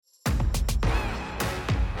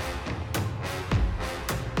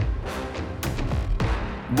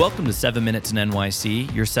Welcome to 7 Minutes in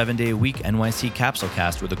NYC, your 7-day-a-week NYC capsule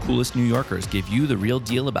cast where the coolest New Yorkers give you the real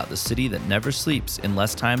deal about the city that never sleeps in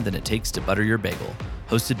less time than it takes to butter your bagel.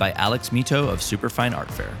 Hosted by Alex Mito of Superfine Art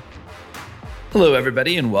Fair. Hello,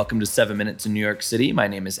 everybody, and welcome to 7 Minutes in New York City. My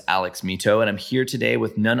name is Alex Mito, and I'm here today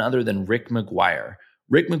with none other than Rick McGuire.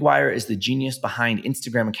 Rick McGuire is the genius behind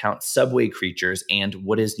Instagram account Subway Creatures and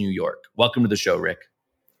What is New York. Welcome to the show, Rick.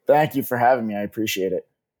 Thank you for having me. I appreciate it.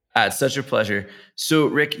 It's such a pleasure. So,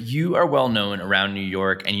 Rick, you are well known around New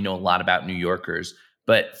York and you know a lot about New Yorkers.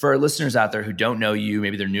 But for our listeners out there who don't know you,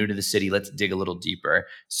 maybe they're new to the city, let's dig a little deeper.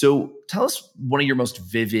 So tell us one of your most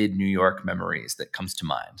vivid New York memories that comes to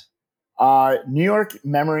mind. New York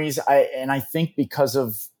memories, I think because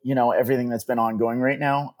of, everything that's been ongoing right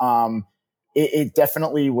now, it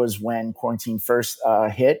definitely was when quarantine first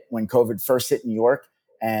hit, when COVID first hit New York.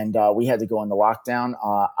 And we had to go into lockdown.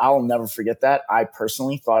 I'll never forget that. I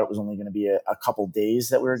personally thought it was only going to be a couple days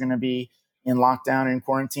that we were going to be in lockdown and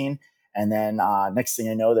quarantine. And then next thing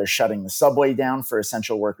I know, they're shutting the subway down for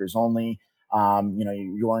essential workers only.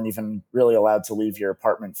 You weren't even really allowed to leave your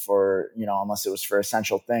apartment for, unless it was for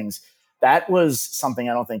essential things. That was something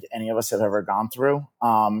I don't think any of us have ever gone through.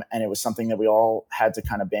 And it was something that we all had to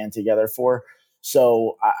kind of band together for.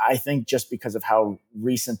 So I think just because of how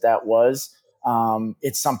recent that was,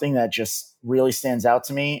 it's something that just really stands out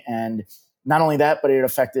to me. And not only that, but it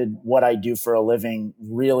affected what I do for a living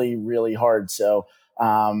really, really hard. So,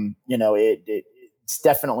 it's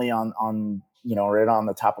definitely on, right on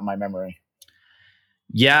the top of my memory.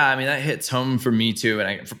 Yeah, I mean, that hits home for me too.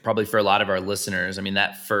 And probably for a lot of our listeners, I mean,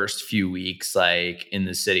 that first few weeks, in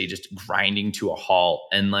the city, just grinding to a halt.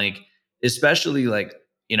 And especially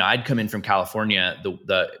I'd come in from California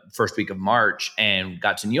the first week of March and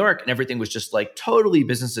got to New York and everything was just totally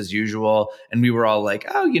business as usual. And we were all like,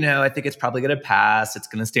 oh, I think it's probably going to pass. It's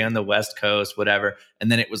going to stay on the West Coast, whatever.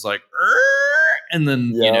 And then it was and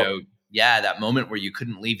then, that moment where you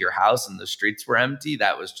couldn't leave your house and the streets were empty.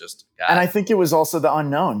 That was just, God. And I think it was also the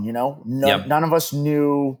unknown, none of us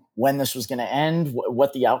knew when this was going to end,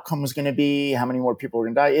 what the outcome was going to be, how many more people were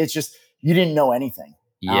going to die. It's just, you didn't know anything.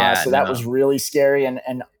 So that was really scary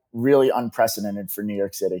and really unprecedented for New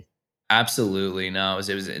York City. Absolutely. No,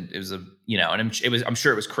 it was I'm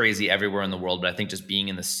sure it was crazy everywhere in the world, but I think just being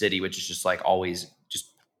in the city, which is just always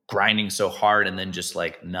just grinding so hard and then just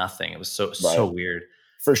nothing. It was so weird.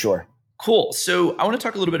 For sure. Cool. So I want to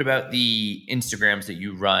talk a little bit about the Instagrams that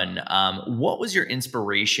you run. What was your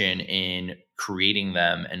inspiration in creating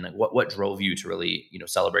them and what drove you to really,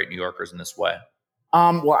 celebrate New Yorkers in this way?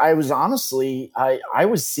 Well, I was honestly, I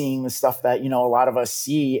was seeing the stuff that, a lot of us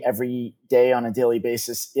see every day on a daily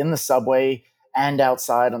basis in the subway and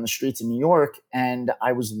outside on the streets in New York. And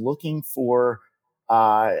I was looking for,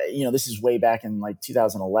 this is way back in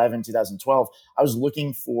 2011, 2012. I was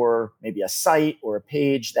looking for maybe a site or a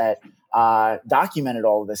page that documented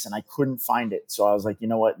all of this and I couldn't find it. So I was like, you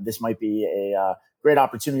know what, this might be a great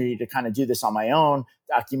opportunity to kind of do this on my own,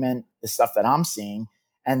 document the stuff that I'm seeing.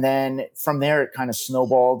 And then from there, it kind of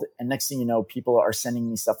snowballed. And next thing you know, people are sending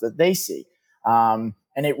me stuff that they see. And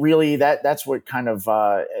it really, that's what kind of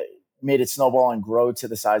made it snowball and grow to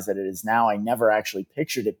the size that it is now. I never actually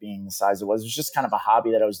pictured it being the size it was. It was just kind of a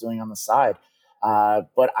hobby that I was doing on the side.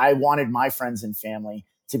 But I wanted my friends and family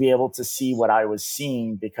to be able to see what I was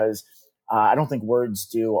seeing because I don't think words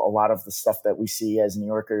do a lot of the stuff that we see as New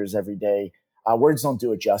Yorkers every day. Words don't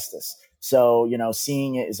do it justice. So,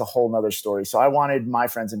 seeing it is a whole nother story. So I wanted my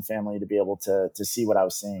friends and family to be able to see what I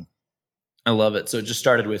was seeing. I love it. So it just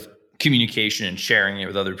started with communication and sharing it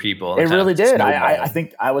with other people. It really did. I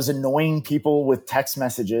think I was annoying people with text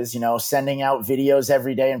messages, sending out videos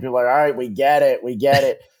every day and people are like, all right, we get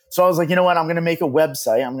it. So I was like, you know what? I'm going to make a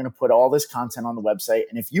website. I'm going to put all this content on the website.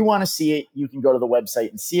 And if you want to see it, you can go to the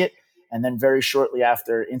website and see it. And then very shortly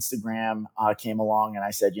after, Instagram came along and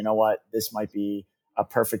I said, you know what? This might be a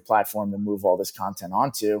perfect platform to move all this content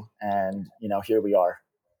onto. And, here we are.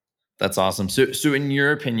 That's awesome. So in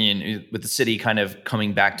your opinion, with the city kind of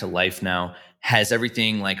coming back to life now, has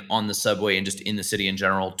everything on the subway and just in the city in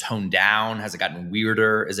general toned down? Has it gotten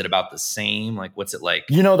weirder? Is it about the same? What's it like?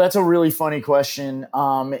 That's a really funny question.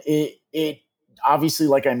 It obviously,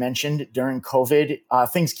 like I mentioned, during COVID,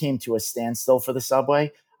 things came to a standstill for the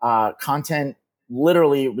subway. Content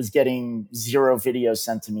literally was getting 0 videos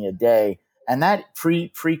sent to me a day. And that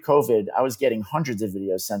pre-COVID, I was getting hundreds of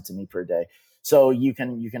videos sent to me per day. So you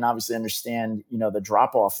can obviously understand, the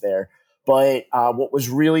drop off there. But what was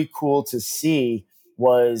really cool to see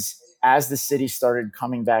was as the city started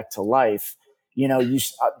coming back to life,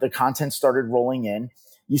 the content started rolling in.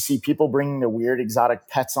 You see people bringing their weird exotic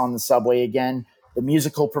pets on the subway again. the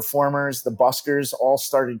musical performers, the buskers all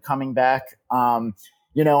started coming back, and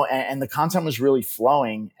the content was really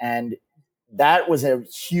flowing. And that was a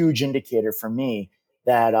huge indicator for me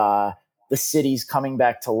that the city's coming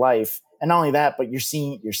back to life. And not only that, but you're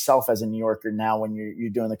seeing it yourself as a New Yorker now when you're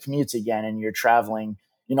doing the commutes again and you're traveling,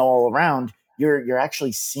 all around. You're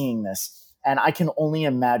actually seeing this. And I can only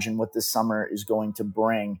imagine what this summer is going to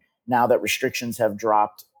bring now that restrictions have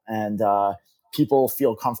dropped and people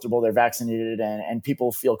feel comfortable, they're vaccinated, and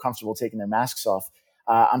people feel comfortable taking their masks off.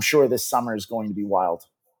 I'm sure this summer is going to be wild.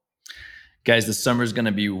 Guys, the summer is going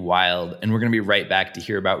to be wild, and we're going to be right back to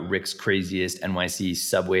hear about Rick's craziest NYC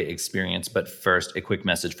subway experience. But first, a quick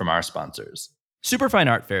message from our sponsors. Superfine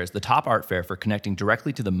Art Fair is the top art fair for connecting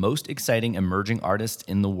directly to the most exciting emerging artists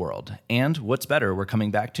in the world. And what's better, we're coming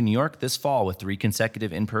back to New York this fall with 3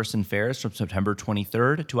 consecutive in-person fairs from September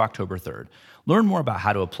 23rd to October 3rd. Learn more about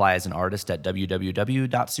how to apply as an artist at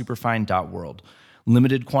www.superfine.world.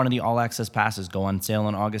 Limited quantity all-access passes go on sale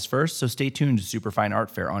on August 1st, so stay tuned to Superfine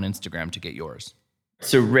Art Fair on Instagram to get yours.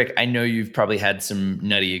 So, Rick, I know you've probably had some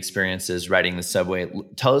nutty experiences riding the subway.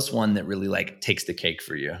 Tell us one that really takes the cake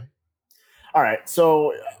for you. All right.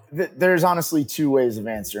 So there's honestly 2 ways of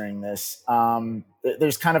answering this.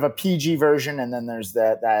 There's kind of a PG version, and then there's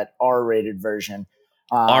that R-rated version.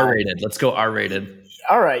 R-rated. Let's go R-rated.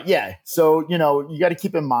 All right. Yeah. So, you got to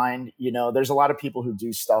keep in mind, there's a lot of people who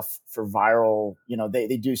do stuff for viral,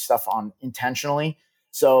 they do stuff on intentionally.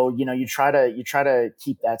 So, you try to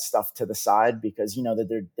keep that stuff to the side because,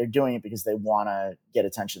 that they're doing it because they want to get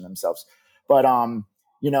attention themselves. But,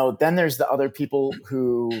 then there's the other people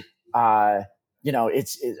who,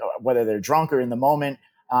 it's whether they're drunk or in the moment,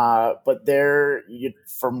 but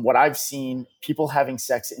from what I've seen, people having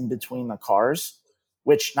sex in between the cars,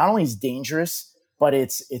 which not only is dangerous, but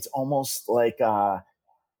it's almost like,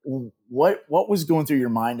 what was going through your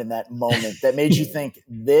mind in that moment that made you think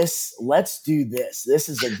let's do this. This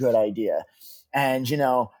is a good idea. And,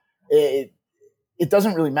 it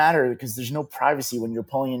doesn't really matter because there's no privacy when you're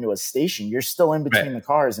pulling into a station. You're still in between the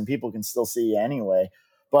cars and people can still see you anyway.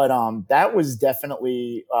 But that was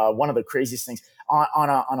definitely one of the craziest things.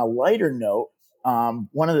 On a lighter note,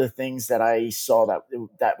 one of the things that I saw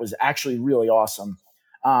that was actually really awesome.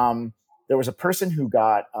 There was a person who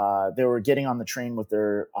they were getting on the train with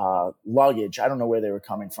their luggage. I don't know where they were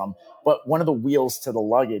coming from, but one of the wheels to the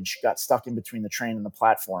luggage got stuck in between the train and the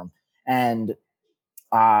platform. And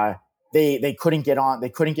they couldn't get on. They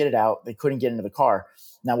couldn't get it out. They couldn't get into the car.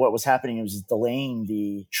 Now, what was happening, it was delaying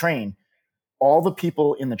the train. All the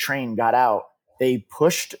people in the train got out. They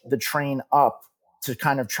pushed the train up to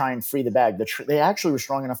kind of try and free the bag. They actually were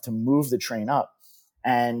strong enough to move the train up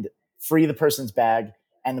and free the person's bag.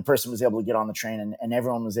 And the person was able to get on the train and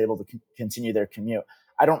everyone was able to continue their commute.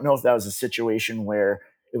 I don't know if that was a situation where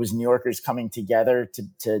it was New Yorkers coming together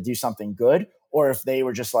to do something good, or if they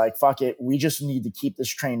were just like, fuck it, we just need to keep this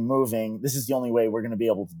train moving. This is the only way we're going to be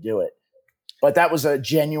able to do it. But that was a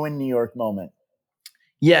genuine New York moment.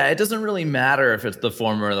 Yeah, it doesn't really matter if it's the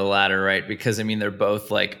former or the latter, right? Because, they're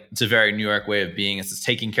both it's a very New York way of being. It's just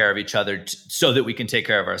taking care of each other so that we can take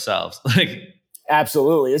care of ourselves.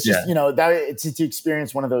 Absolutely. It's just, that to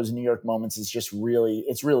experience one of those New York moments is just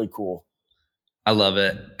it's really cool. I love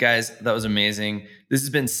it. Guys, that was amazing. This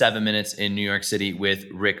has been 7 Minutes in New York City with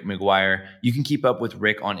Rick McGuire. You can keep up with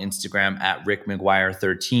Rick on Instagram at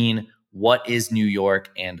RickMcGuire13. What is New York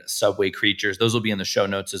and Subway Creatures? Those will be in the show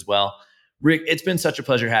notes as well. Rick, it's been such a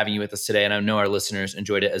pleasure having you with us today. And I know our listeners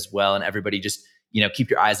enjoyed it as well. And everybody just, keep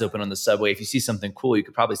your eyes open on the subway. If you see something cool, you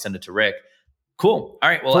could probably send it to Rick. Cool. All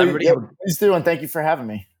right. Well, everybody. Please do. And thank you for having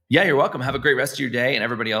me. Yeah, you're welcome. Have a great rest of your day. And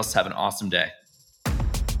everybody else have an awesome day.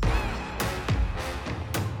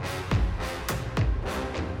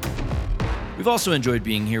 We've also enjoyed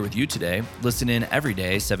being here with you today. Listen in every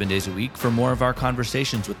day, 7 days a week, for more of our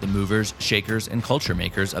conversations with the movers, shakers, and culture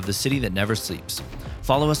makers of the city that never sleeps.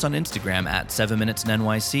 Follow us on Instagram at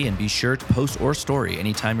 7minutesNYC and be sure to post or story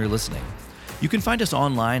anytime you're listening. You can find us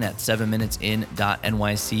online at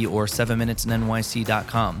 7minutesin.nyc or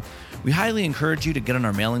 7minutesnyc.com. We highly encourage you to get on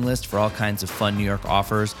our mailing list for all kinds of fun New York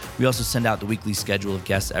offers. We also send out the weekly schedule of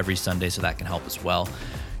guests every Sunday, so that can help as well.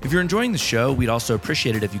 If you're enjoying the show, we'd also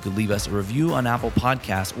appreciate it if you could leave us a review on Apple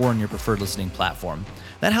Podcasts or on your preferred listening platform.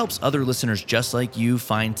 That helps other listeners just like you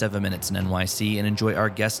find 7 Minutes in NYC and enjoy our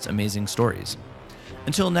guests' amazing stories.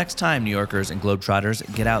 Until next time, New Yorkers and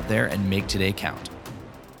Globetrotters, get out there and make today count.